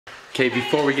Okay,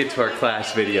 before we get to our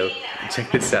clash video,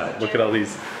 check this out. Look at all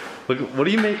these. Look, what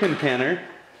are you making, Tanner?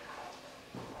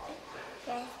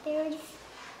 Raspberries.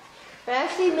 We're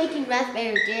actually making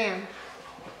raspberry jam.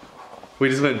 We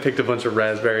just went and picked a bunch of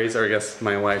raspberries, or I guess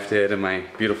my wife did and my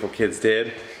beautiful kids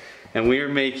did. And we are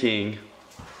making,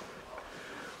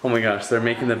 oh my gosh, they're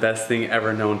making the best thing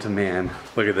ever known to man.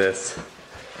 Look at this.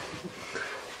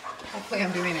 Hopefully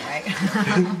I'm doing it right.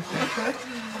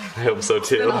 I hope so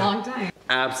too. It's been a long time.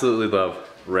 Absolutely love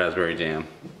raspberry jam.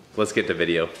 Let's get to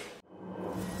video.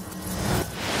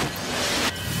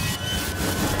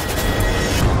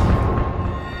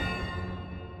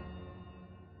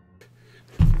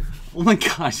 Oh my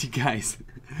gosh, you guys.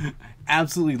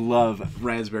 Absolutely love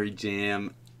raspberry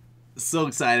jam. So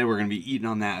excited, we're gonna be eating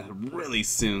on that really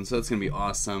soon, so that's gonna be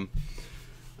awesome.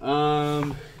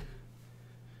 What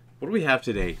do we have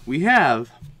today? We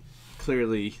have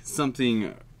clearly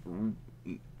something,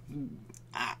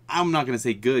 I'm not gonna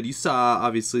say good. You saw,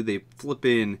 obviously, they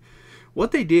flippin',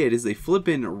 what they did is they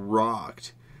flippin'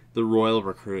 rocked the Royal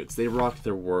recruits. They rocked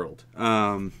their world.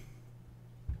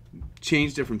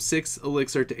 Changed it from 6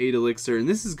 elixir to 8 elixir, and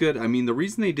this is good. I mean, the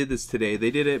reason they did this today,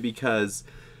 they did it because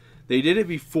they did it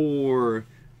before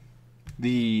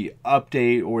the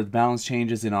update or the balance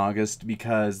changes in August,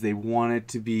 because they wanted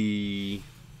to be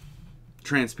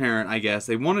transparent, I guess.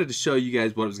 They wanted to show you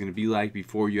guys what it was going to be like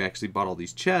before you actually bought all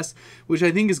these chests, which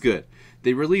I think is good.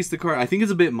 They released the card. I think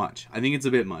it's a bit much.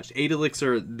 8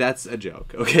 elixir, that's a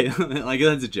joke. Okay, like,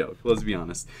 that's a joke. Let's be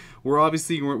honest. We're going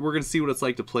to see what it's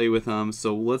like to play with them.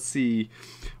 So let's see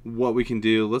what we can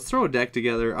do. Let's throw a deck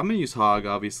together. I'm going to use Hog,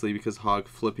 obviously, because Hog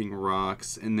flipping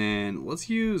rocks. And then let's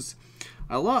use,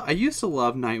 I used to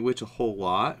love Night Witch a whole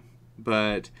lot,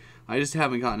 but I just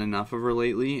haven't gotten enough of her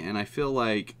lately, and I feel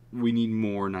like we need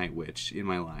more Night Witch in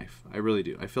my life. I really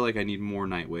do. I feel like I need more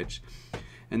Night Witch.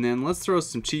 And then let's throw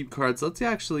some cheap cards.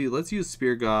 Let's use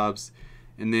Spear Gobs.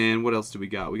 And then what else do we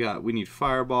got? We need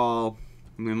Fireball.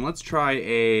 And then let's try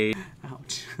a,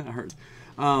 ouch, that hurts.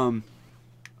 Yeah,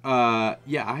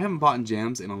 I haven't bought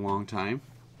gems in a long time.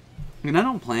 And I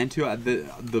don't plan to.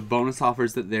 The bonus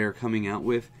offers that they're coming out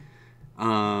with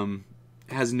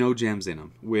has no gems in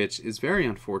them, which is very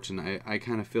unfortunate. I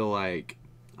kind of feel like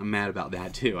I'm mad about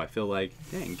that too. I feel like,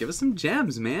 dang, give us some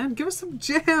gems, man. Give us some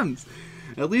gems.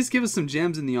 At least give us some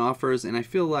gems in the offers, and I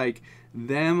feel like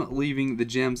them leaving the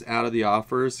gems out of the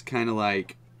offers kind of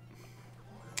like,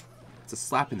 it's a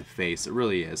slap in the face. It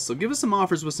really is. So give us some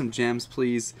offers with some gems,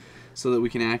 please, so that we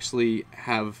can actually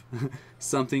have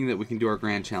something that we can do our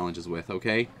grand challenges with,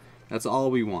 okay? That's all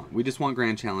we want. We just want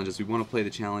grand challenges. We want to play the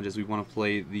challenges. We want to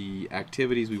play the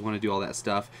activities. We want to do all that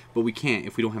stuff, but we can't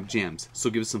if we don't have gems. So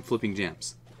give us some flipping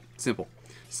gems. Simple.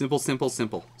 Simple, simple,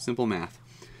 simple. Simple math.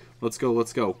 Let's go,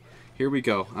 let's go. Here we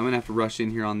go. I'm going to have to rush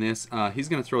in here on this. He's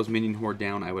going to throw his minion horde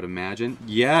down, I would imagine.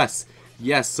 Yes!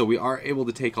 Yes, so we are able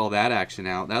to take all that action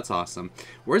out. That's awesome.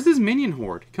 Where's his minion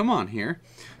horde? Come on here.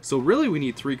 So really we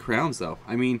need 3 crowns, though.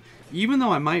 I mean, even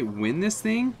though I might win this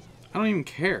thing, I don't even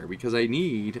care, because I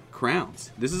need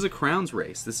crowns. This is a crowns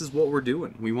race. This is what we're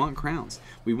doing. We want crowns.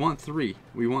 We want 3.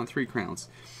 We want 3 crowns.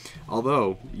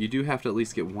 Although, you do have to at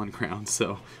least get 1 crown,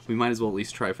 so we might as well at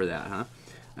least try for that, huh?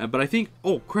 But I think,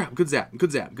 oh crap, good zap,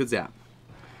 good zap, good zap.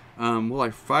 Well,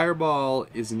 our Fireball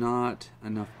is not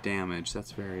enough damage.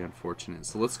 That's very unfortunate.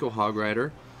 So let's go Hog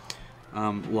Rider.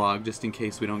 Log, just in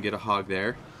case we don't get a Hog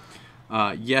there.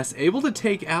 Yes, able to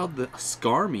take out the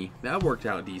Skarmy. That worked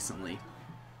out decently.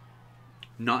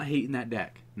 Not hating that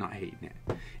deck. Not hating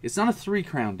it. It's not a 3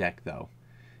 crown deck, though.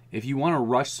 If you want to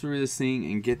rush through this thing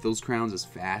and get those crowns as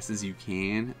fast as you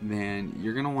can, then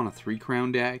you're going to want a 3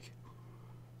 crown deck.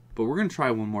 But we're going to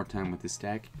try one more time with this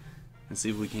deck and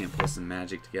see if we can't pull some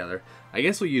magic together. I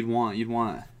guess what you'd want,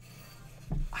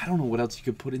 I don't know what else you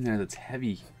could put in there that's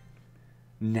heavy.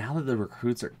 Now that the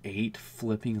recruits are 8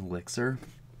 flipping elixir,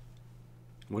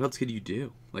 what else could you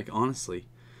do? Like, honestly,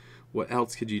 what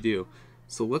else could you do?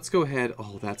 So let's go ahead.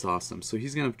 Oh, that's awesome. So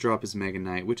he's going to drop his Mega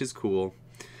Knight, which is cool.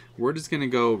 We're just going to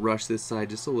go rush this side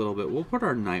just a little bit. We'll put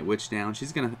our Night Witch down.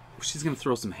 She's going to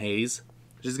throw some haze.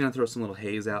 She's going to throw some little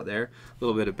haze out there. A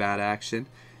little bit of bad action.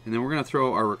 And then we're going to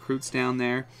throw our recruits down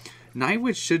there. Night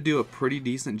Witch should do a pretty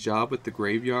decent job with the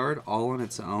graveyard all on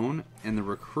its own. And the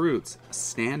recruits, a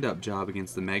stand-up job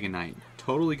against the Mega Knight.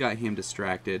 Totally got him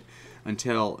distracted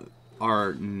until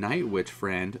our Night Witch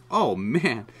friend, oh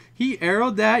man, he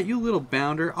arrowed that, you little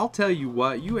bounder. I'll tell you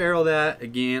what, you arrow that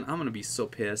again, I'm going to be so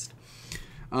pissed.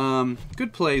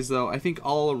 Good plays though. I think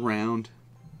all around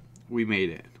we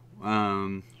made it.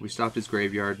 We stopped his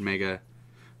graveyard, mega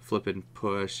flip and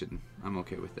push, and I'm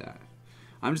okay with that.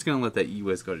 I'm just going to let that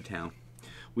E-Wiz go to town.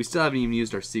 We still haven't even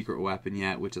used our secret weapon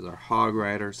yet, which is our Hog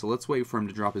Rider. So let's wait for him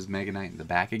to drop his Mega Knight in the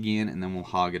back again, and then we'll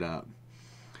hog it up.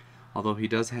 Although he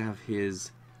does have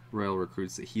his Royal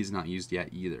Recruits that he's not used yet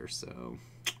either, so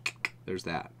there's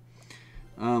that.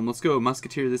 Let's go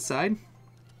Musketeer this side.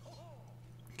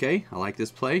 Okay, I like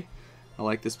this play. I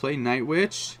like this play. Night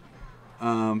Witch.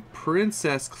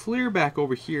 Princess clear back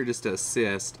over here just to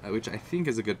assist, which I think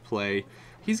is a good play.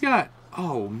 He's got...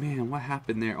 Oh, man, what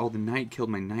happened there? Oh, the Knight killed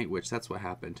my Night Witch. That's what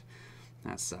happened.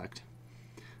 That sucked.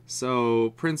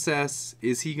 So, Princess,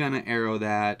 is he going to arrow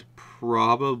that?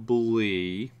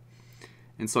 Probably.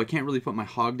 And so I can't really put my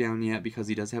Hog down yet because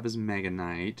he does have his Mega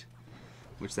Knight.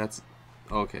 Which that's...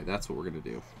 Okay, that's what we're going to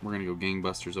do. We're going to go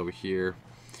Gangbusters over here.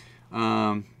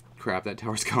 Crap, that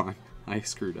tower's gone. I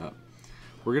screwed up.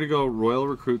 We're going to go Royal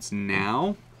Recruits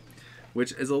now,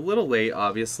 which is a little late,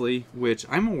 obviously, which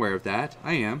I'm aware of that.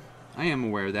 I am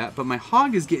aware of that. But my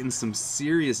Hog is getting some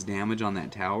serious damage on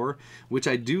that tower, which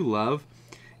I do love.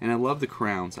 And I love the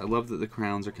crowns. I love that the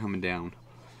crowns are coming down.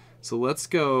 So let's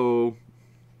go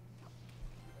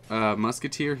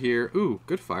Musketeer here. Ooh,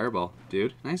 good Fireball,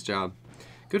 dude. Nice job.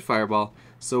 Good Fireball.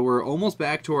 So we're almost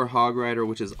back to our Hog Rider,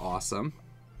 which is awesome.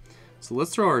 So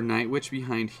let's throw our Night Witch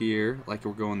behind here, like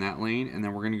we're going that lane, and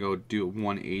then we're going to go do a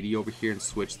 180 over here and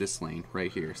switch this lane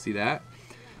right here. See that?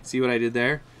 See what I did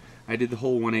there? I did the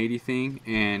whole 180 thing,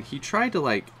 and he tried to,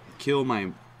 like, kill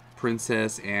my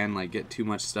Princess and, like, get too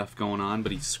much stuff going on,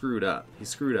 but he screwed up. He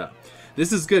screwed up.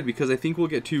 This is good because I think we'll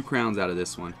get 2 crowns out of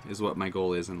this one, is what my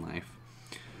goal is in life.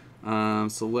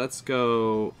 So let's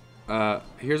go...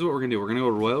 here's what we're going to do. We're going to go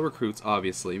Royal Recruits,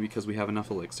 obviously, because we have enough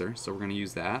elixir, so we're going to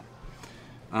use that.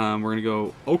 We're going to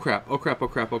go, oh crap, oh crap, oh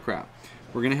crap, oh crap.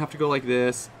 We're going to have to go like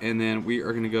this, and then we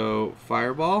are going to go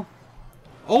Fireball.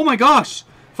 Oh my gosh!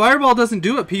 Fireball doesn't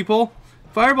do it, people.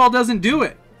 Fireball doesn't do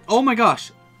it. Oh my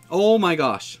gosh. Oh my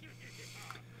gosh.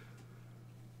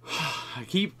 I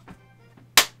keep...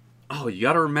 Oh, you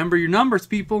got to remember your numbers,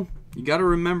 people. You got to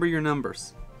remember your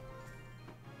numbers.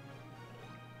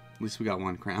 At least we got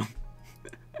 1 crown.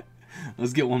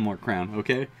 Let's get 1 more crown,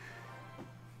 okay?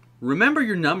 Remember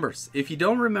your numbers. If you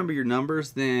don't remember your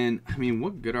numbers, then, I mean,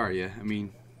 what good are you? I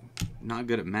mean, not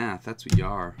good at math. That's what you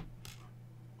are.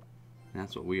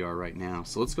 That's what we are right now.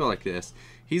 So let's go like this.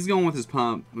 He's going with his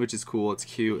pump, which is cool. It's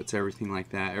cute. It's everything like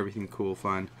that. Everything cool,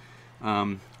 fun.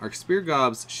 Our Spear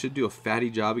Gobs should do a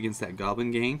fatty job against that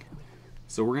Goblin gang.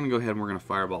 So we're going to go ahead and we're going to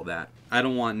Fireball that. I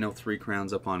don't want no 3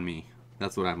 crowns up on me.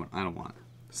 That's what I don't want.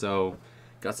 So,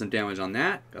 got some damage on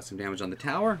that. Got some damage on the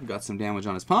tower. Got some damage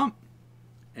on his pump.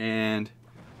 And,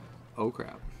 oh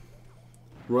crap.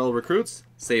 Royal Recruits,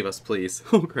 save us please.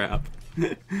 Oh crap.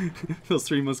 Those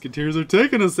 3 Musketeers are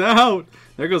taking us out.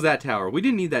 There goes that tower. We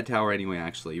didn't need that tower anyway,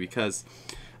 actually, because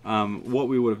what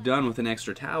we would have done with an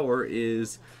extra tower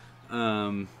is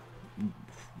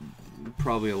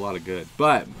probably a lot of good.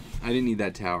 But I didn't need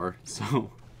that tower,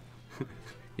 so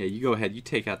yeah, you go ahead. You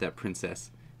take out that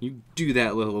Princess. You do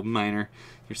that, little miner.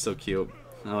 You're so cute.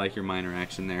 I like your miner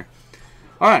action there.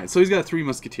 Alright, so he's got 3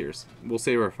 Musketeers. We'll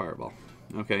save our Fireball.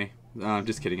 Okay?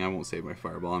 Just kidding, I won't save my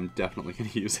Fireball. I'm definitely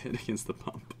going to use it against the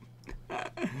pump.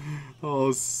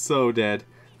 Oh, so dead.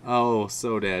 Oh,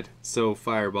 so dead. So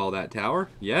Fireball that tower.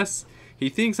 Yes. He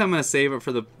thinks I'm going to save it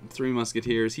for the 3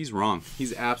 Musketeers. He's wrong.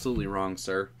 He's absolutely wrong,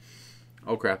 sir.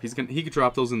 Oh crap, he could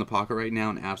drop those in the pocket right now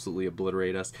and absolutely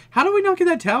obliterate us. How do we not get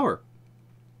that tower?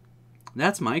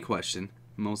 That's my question,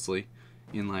 mostly,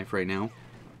 in life right now.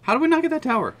 How do we not get that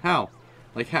tower? How?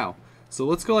 Like how? So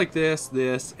let's go like this,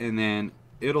 and then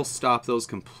it'll stop those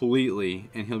completely,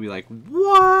 and he'll be like,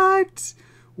 what?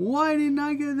 Why didn't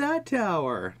I get that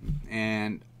tower?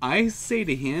 And I say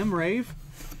to him, Rave,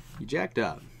 you jacked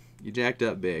up. You jacked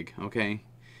up big, okay?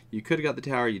 You could have got the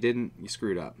tower, you didn't, you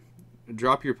screwed up.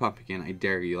 Drop your pump again, I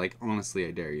dare you. Like, honestly,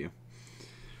 I dare you.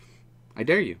 I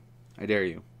dare you. I dare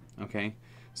you, okay?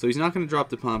 So he's not going to drop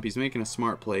the pump. He's making a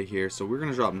smart play here, so we're going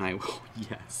to drop Night. Oh,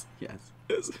 yes,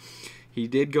 yes. He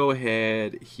did go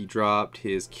ahead. He dropped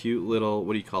his cute little,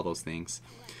 what do you call those things?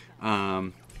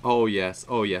 Oh, yes.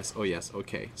 Oh, yes. Oh, yes.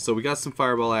 Okay. So we got some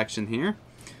Fireball action here,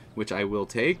 which I will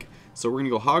take. So we're going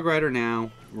to go Hog Rider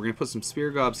now. We're going to put some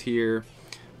Spear Gobs here,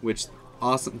 which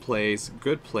awesome plays.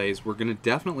 Good plays. We're going to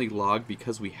definitely log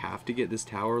because we have to get this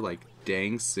tower, like,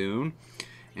 dang soon.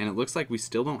 And it looks like we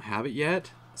still don't have it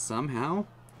yet, somehow.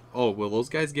 Oh, will those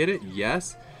guys get it?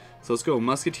 Yes. So let's go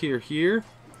Musketeer here.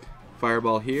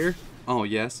 Fireball here. Oh,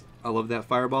 yes. I love that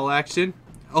Fireball action.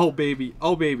 Oh, baby.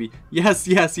 Oh, baby. Yes,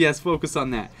 yes, yes. Focus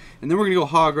on that. And then we're going to go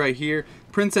Hog right here.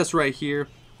 Princess right here.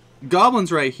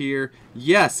 Goblins right here.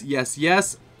 Yes, yes,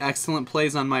 yes. Excellent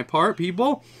plays on my part,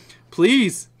 people.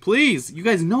 Please, please. You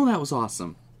guys know that was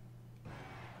awesome.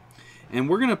 And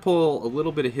we're going to pull a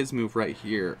little bit of his move right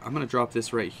here. I'm going to drop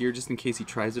this right here just in case he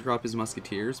tries to drop his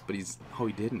Musketeers. But he's... Oh,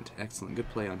 he didn't. Excellent. Good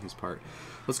play on his part.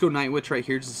 Let's go Night Witch right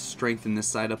here just to strengthen this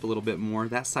side up a little bit more.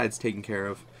 That side's taken care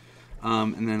of.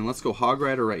 And then let's go Hog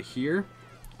Rider right here.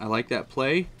 I like that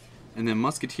play. And then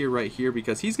Musketeer right here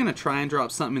because he's going to try and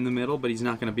drop something in the middle, but he's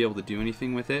not going to be able to do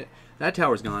anything with it. That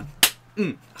tower's gone.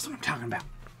 That's what I'm talking about.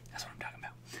 That's what I'm talking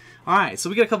about. All right, so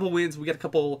we got a couple wins. We got a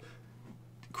couple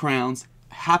crowns.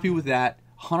 Happy with that.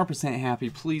 100% happy.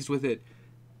 Pleased with it.